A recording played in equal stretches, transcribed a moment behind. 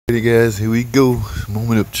Hey guys, here we go.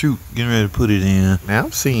 Moment of truth. Getting ready to put it in. Now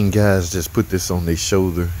I've seen guys just put this on their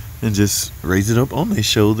shoulder and just raise it up on their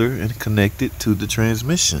shoulder and connect it to the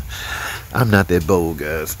transmission. I'm not that bold,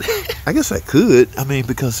 guys. I guess I could. I mean,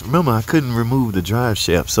 because remember, I couldn't remove the drive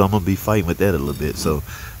shaft, so I'm gonna be fighting with that a little bit. So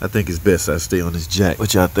I think it's best I stay on this jack.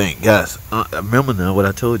 What y'all think, guys? Remember now what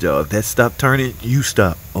I told y'all. If that stop turning, you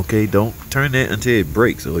stop. Okay, don't turn that until it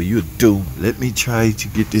breaks, or you're doomed. Let me try to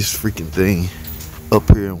get this freaking thing up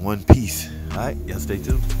here in one piece. All right, y'all stay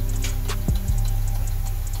tuned.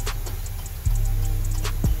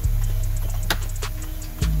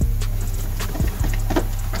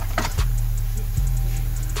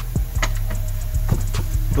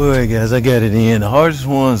 Alright guys, I got it in. The hardest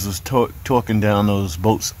ones was torquing down those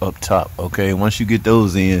bolts up top. Okay, once you get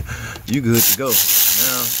those in, you good to go.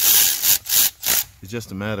 Now it's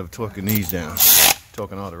just a matter of torquing these down,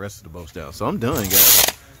 torquing all the rest of the bolts down. So I'm done, guys.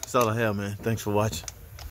 That's all I have, man. Thanks for watching.